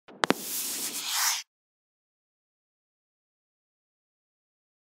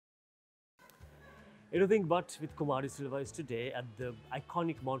Anything But with Kumar de Silva is today at the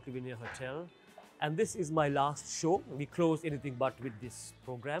iconic Mount Lavinia Hotel. And this is my last show. We close Anything But with this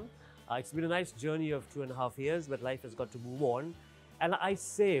program. It's been a nice journey of 2.5 years, but life has got to move on. And I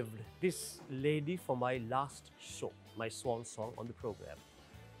saved this lady for my last show, my swan song on the program.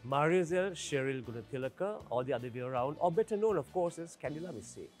 Mariazelle Goonetilleke, or the other way around, or better known, of course, as Kandy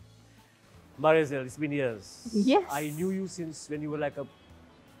Lamissi. Mariazelle, it's been years. Yes. I knew you since when you were like a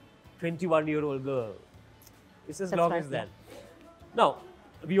 21-year-old girl. It's as That's long right, as that. Now,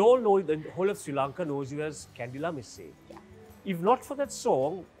 we all know, the whole of Sri Lanka knows you as Kandy Lamissi. Yeah. If not for that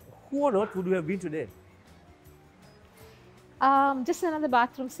song, who on earth would you have been today? Just another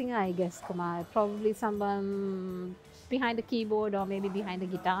bathroom singer, I guess, Kumar. Probably someone behind a keyboard or maybe behind a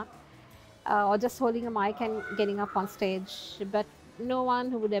guitar. Or just holding a mic and getting up on stage. But no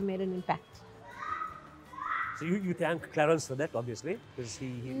one who would have made an impact. So you thank Clarence for that, obviously, because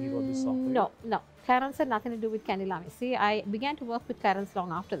he wrote this song for you. No. Clarence had nothing to do with Kandy Lamissi. I began to work with Clarence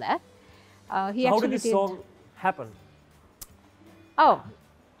long after that. He So how actually did this song happen? Oh,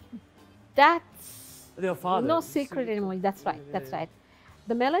 that's Your father. no secret anymore. That's right. That's right.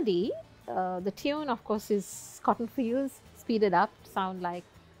 The melody, the tune, of course, is Cotton Fields, speeded up, sound like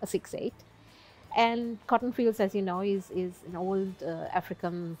a 6/8. And Cotton Fields, as you know, is an old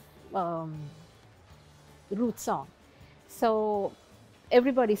African root song. So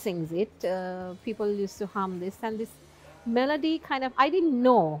everybody sings it. People used to hum this, and this melody kind of, I didn't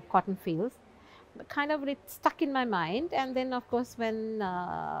know Cotton Fields, but kind of it stuck in my mind. And then, of course, when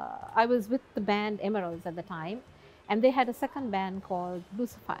I was with the band Emeralds at the time, and they had a second band called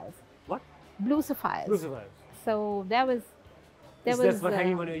Bluesophiles. What? Bluesophiles. Bluesophiles. So there was. That's what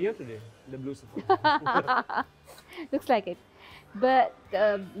hanging on your ear today, the Bluesophiles. Looks like it. But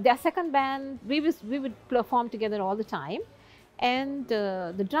their second band, we would perform together all the time. And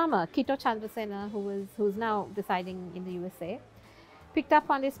the drummer, Kito Chandrasena, who's now residing in the USA, picked up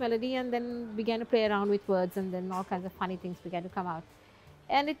on this melody and then began to play around with words, and then all kinds of funny things began to come out.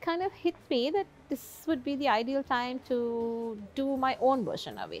 And it kind of hit me that this would be the ideal time to do my own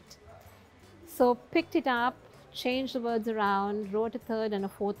version of it. So picked it up, changed the words around, wrote a third and a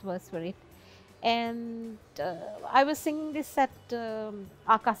fourth verse for it. And I was singing this at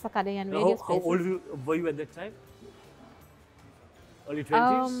Akasa Kade and various How places. old were you at that time? Early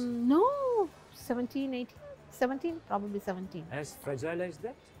 20s? No, 17, 18, 17, probably 17. As fragile as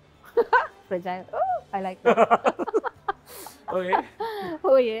that? Fragile. Oh, I like that. Okay.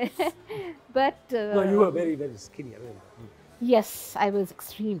 Oh, yeah. But No, you were very, very skinny. I remember. yes, I was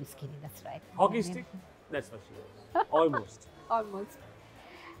extremely skinny. That's right. Hockey stick? That's what she was. Almost. Almost.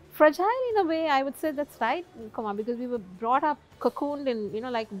 Fragile in a way, I would say that's right, Kumar, because we were brought up, cocooned in,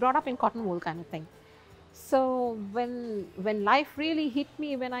 like brought up in cotton wool kind of thing. So when life really hit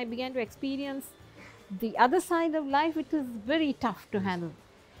me, when I began to experience the other side of life, it was very tough to handle.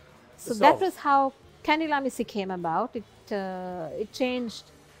 So that was how Kandy Lamissi came about. It changed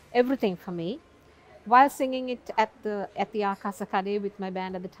everything for me. While singing it at the Akasa Kade with my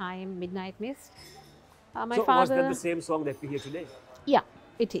band at the time, Midnight Mist, my so father. was that the same song that we hear today? Yeah,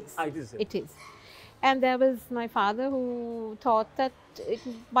 it is. It is. It is. And there was my father who thought that it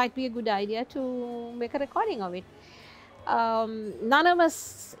might be a good idea to make a recording of it. None of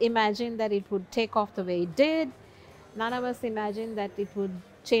us imagined that it would take off the way it did. None of us imagined that it would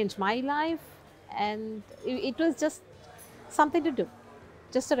change my life. And it was just something to do,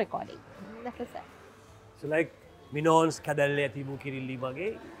 just a recording. That was that. So like Minon's Kadalle Atimu Kirilli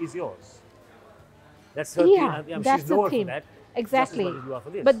Mage is yours. That's her theme. That's She's the known theme. for that. Exactly. Just as well as you are for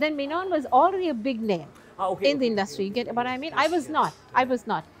this. But then Minon was already a big name in the industry. You get what I mean? I was not. I was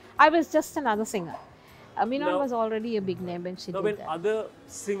not. I was just another singer. Minon was already a big name when she did when that. other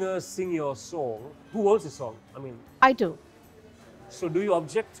singers sing your song, who owns the song? I mean, I do. so do you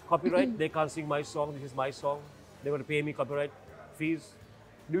object copyright? They can't sing my song. This is my song. They're going to pay me copyright fees.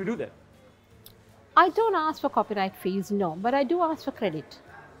 Do you do that? I don't ask for copyright fees, no, but I do ask for credit.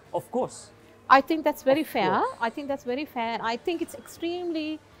 Of course. I think that's very Of fair. course. I think that's very fair. I think it's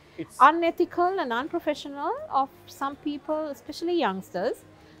extremely unethical and unprofessional of some people, especially youngsters,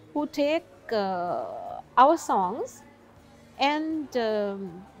 who take our songs and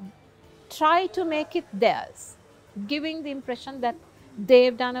try to make it theirs, giving the impression that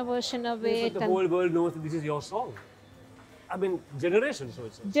they've done a version of it. But the whole world knows that this is your song. I mean, generations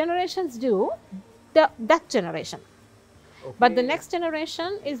also. Generations do, that generation. Okay. But the next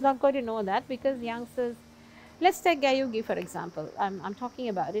generation is not going to know that, because youngsters, let's take Gayugi for example. I'm talking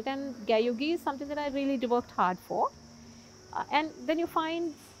about it, and Gayugi is something that I really worked hard for. And then you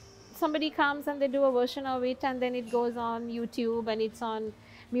find somebody comes and they do a version of it, and then it goes on YouTube and it's on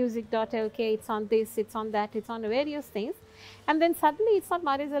music.lk, it's on this, it's on that, it's on various things. And then suddenly it's not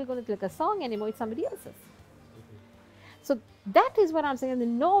Mariazelle Goonetilleke song anymore, it's somebody else's. So that is what I'm saying.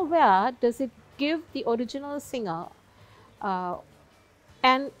 And nowhere does it give the original singer,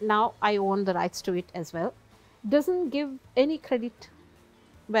 and now I own the rights to it as well, doesn't give any credit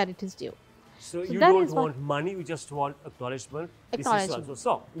where it is due. So you don't want money, you just want acknowledgement. This is also a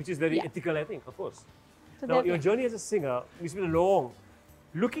song, which is very ethical, I think, of course. So now, your journey as a singer, it's been long.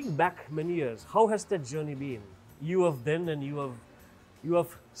 Looking back many years, how has that journey been? You have then and you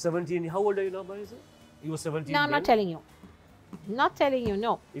have 17. How old are you now, Mariazelle? You were 17. No, I'm not telling you. Not telling you,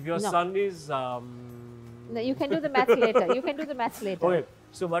 no. If your son is... No, you can do the maths later. You can do the maths later. Okay.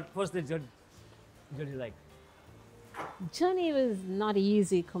 So what was the journey like? Journey was not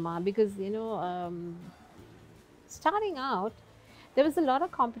easy, Kumar, because, you know, starting out, there was a lot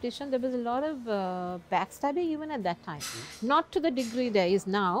of competition. There was a lot of backstabbing even at that time. Not to the degree there is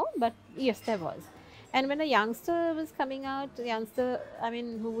now, but yes, there was. And when a youngster was coming out, a youngster, I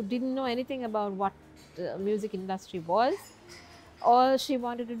mean, who didn't know anything about what the music industry was, all she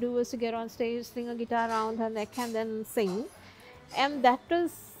wanted to do was to get on stage, sling a guitar around her neck and then sing. And that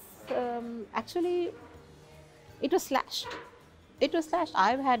was actually, it was slashed. It was slashed.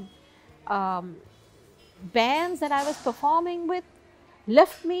 I've had bands that I was performing with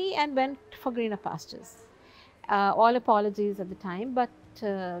left me and went for greener pastures. All apologies at the time, but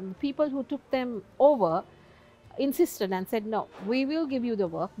people who took them over insisted and said, no, we will give you the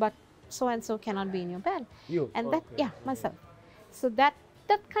work, but so and so cannot be in your band. You? And that, yeah, myself. So that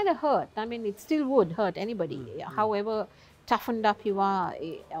kind of hurt. I mean, it still would hurt anybody, however toughened up you are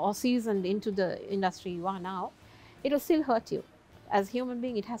or seasoned into the industry you are now, it will still hurt you. As a human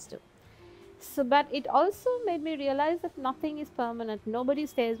being, it has to. So, but it also made me realize that nothing is permanent. Nobody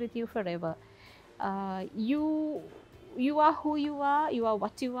stays with you forever. You are who you are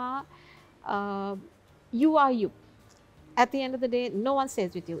what you are you. At the end of the day, no one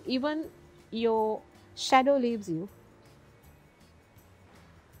stays with you. Even your shadow leaves you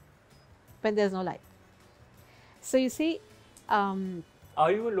when there's no light. So you see...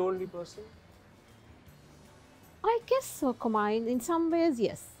 are you a lonely person? I guess so, Kumar. In some ways,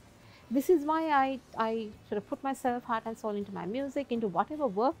 yes. This is why I sort of put myself heart and soul into my music, into whatever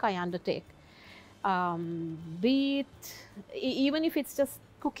work I undertake. Be it, even if it's just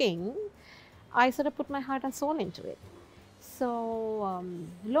cooking, I sort of put my heart and soul into it. So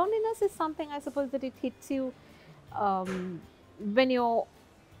loneliness is something, I suppose, that it hits you when your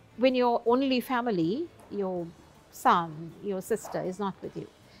only family, your son, your sister is not with you.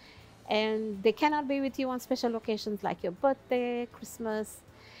 And they cannot be with you on special occasions like your birthday, Christmas.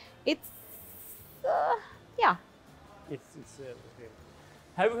 It's, yeah. It's okay.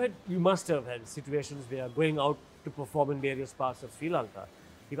 Have you had, you must have had situations where going out to perform in various parts of Sri Lanka,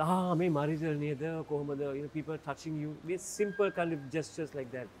 people, people touching you, these simple kind of gestures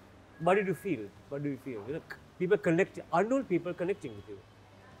like that. What did you feel? What do you feel? You know, people unknown people connecting with you.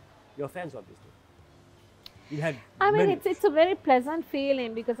 Your fans, obviously. You had I mean, it's a very pleasant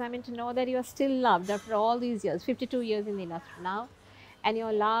feeling, because I mean, to know that you are still loved after all these years, 52 years in the industry now, and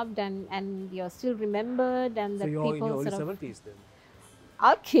you're loved and you're still remembered, and so that you're people in your sort early of... 70s then?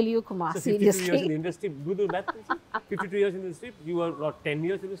 I'll kill you, Kumar, so seriously. 52 years in the industry, do the math, 52 years in the industry, you were not 10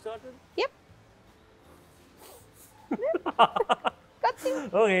 years when you started? Yep. Got you.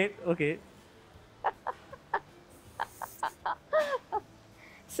 Okay, okay.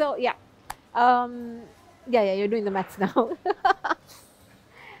 So, yeah. Yeah, you're doing the maths now.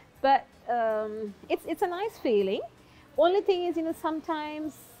 But it's a nice feeling. Only thing is, you know,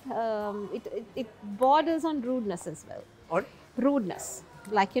 sometimes it borders on rudeness as well. On? Rudeness.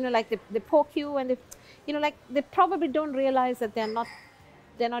 Like, you know, like they poke you, and they, you know, like they probably don't realize that they're not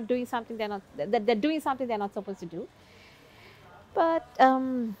doing something that they're doing something they're not supposed to do. But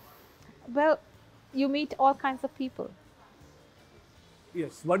well, you meet all kinds of people.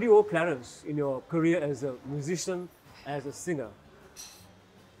 Yes. What do you owe Clarence in your career as a musician, as a singer?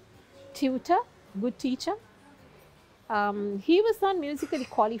 Tutor, good teacher. He was not musically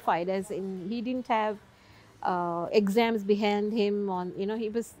qualified, as in he didn't have exams behind him. On, you know, he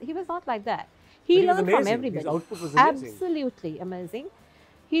was not like that. He learned from everybody. His output was amazing. Absolutely amazing.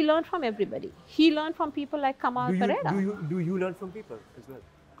 He learned from everybody. He learned from people like Kamal Pereira. Do you learn from people as well?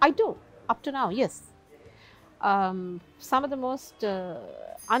 I do, up to now, yes. Some of the most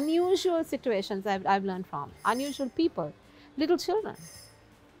unusual situations I've learned from, unusual people, little children,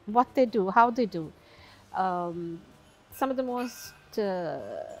 what they do, how they do. Some of the most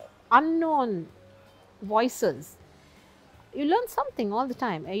unknown voices. You learn something all the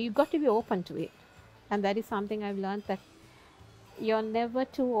time. You've got to be open to it. And that is something I've learned, that you're never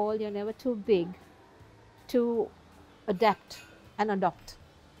too old, you're never too big to adapt and adopt.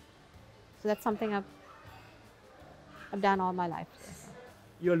 So that's something I've done all my life.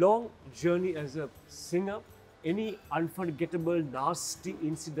 Your long journey as a singer, any unforgettable, nasty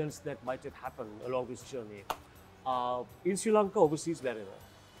incidents that might have happened along this journey? In Sri Lanka, overseas, wherever?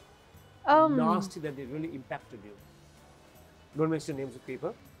 Nasty that they really impacted you. Don't mention names of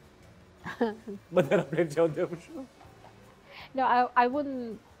people. But there are plenty out there for sure. No, I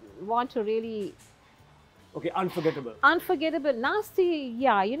wouldn't want to really. Okay, unforgettable. Unforgettable, nasty,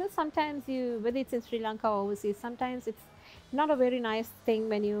 yeah. You know, sometimes whether it's in Sri Lanka or overseas, sometimes it's not a very nice thing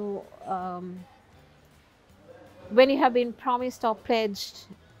when you have been promised or pledged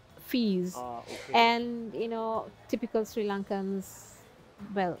fees. Okay. And, you know, typical Sri Lankans,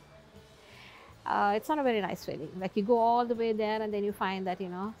 well, it's not a very nice feeling. Like you go all the way there and then you find that, you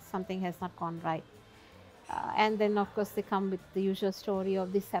know, something has not gone right. And then, of course, they come with the usual story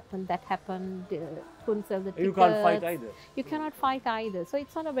of this happened, that happened, couldn't sell the tickets. You can't fight either. You cannot fight either. So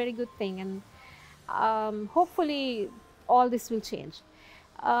it's not a very good thing. And hopefully all this will change.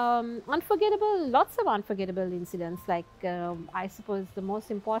 Unforgettable, lots of unforgettable incidents. Like I suppose the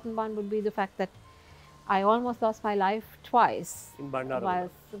most important one would be the fact that I almost lost my life twice. In Bandara.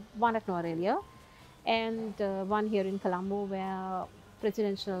 One at Norelia and one here in Colombo, where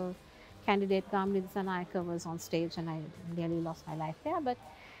presidential candidate Kandy Lamissi was on stage and I nearly lost my life there. But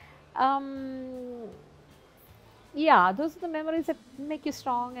yeah, those are the memories that make you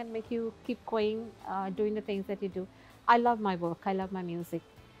strong and make you keep going, doing the things that you do. I love my work, I love my music.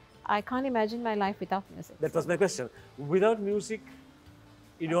 I can't imagine my life without music. That was my question. Without music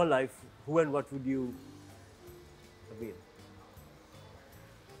in your life, who and what would you have been?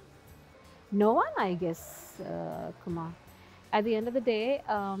 No one, I guess, Kumar. At the end of the day,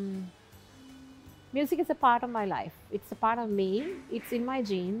 music is a part of my life. It's a part of me. It's in my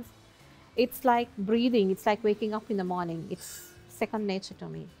genes. It's like breathing. It's like waking up in the morning. It's second nature to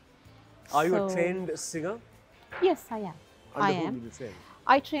me. Are you a trained singer? Yes, I am. Under whom did you train?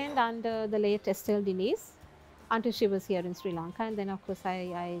 I trained under the late Estelle Denise until she was here in Sri Lanka. And then, of course,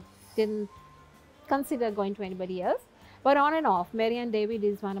 I didn't consider going to anybody else. But on and off, Marianne David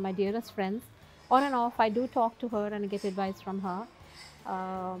is one of my dearest friends. On and off, I do talk to her and get advice from her.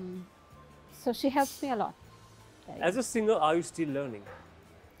 So she helps me a lot. As a singer, are you still learning?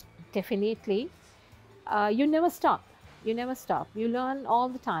 Definitely. You never stop. You never stop. You learn all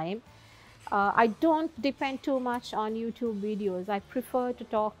the time. I don't depend too much on YouTube videos. I prefer to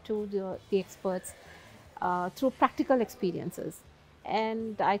talk to the experts through practical experiences.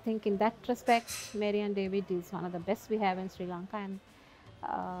 And I think in that respect, Marianne David is one of the best we have in Sri Lanka. And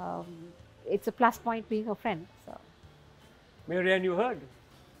it's a plus point being a friend. So. Marianne, you heard.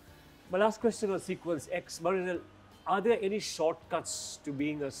 My last question on Sequence X. Mariazelle, are there any shortcuts to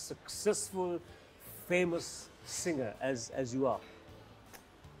being a successful, famous singer as you are?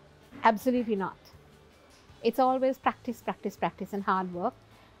 Absolutely not. It's always practice, practice, practice and hard work.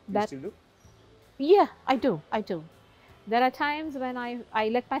 You still do? Yeah, I do. There are times when I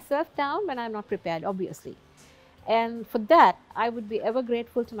let myself down when I'm not prepared, obviously. And for that, I would be ever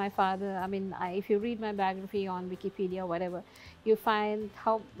grateful to my father. I mean, if you read my biography on Wikipedia or whatever, you find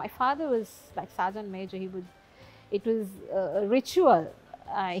how my father was like Sergeant Major. It was a ritual.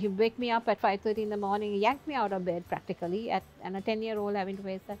 He would wake me up at 5:30 in the morning, yank me out of bed practically, and a 10-year-old having to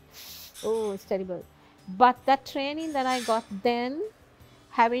face that. Oh, it's terrible. But that training that I got then,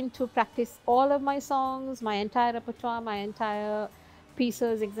 having to practice all of my songs, my entire repertoire, my entire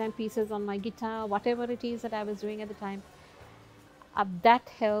pieces, exam pieces on my guitar, whatever it is that I was doing at the time, that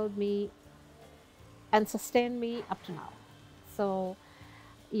held me and sustained me up to now. So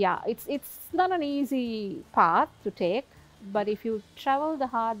yeah, it's not an easy path to take, but if you travel the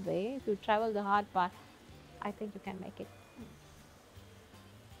hard way, if you travel the hard path, I think you can make it.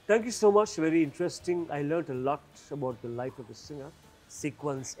 Thank you so much, very interesting. I learned a lot about the life of a singer.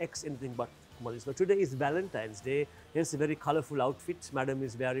 Sequence X, anything but Kumar. Today is Valentine's Day. Here's a very colorful outfit Madam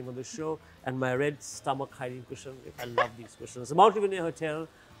is wearing on the show, and my red stomach hiding cushion. I love these cushions. The Mount Rainier Hotel,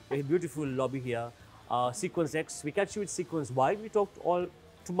 a beautiful lobby here. Sequence X, we catch you with Sequence Y. We talked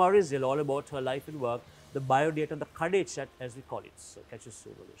to Mariazelle all about her life and work, the biodata, the Kade chat as we call it. So catch you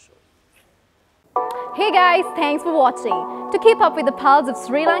soon on the show. Hey guys, thanks for watching. To keep up with the pulse of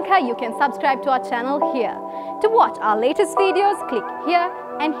Sri Lanka, you can subscribe to our channel here. To watch our latest videos, click here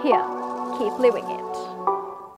and here. Keep living it.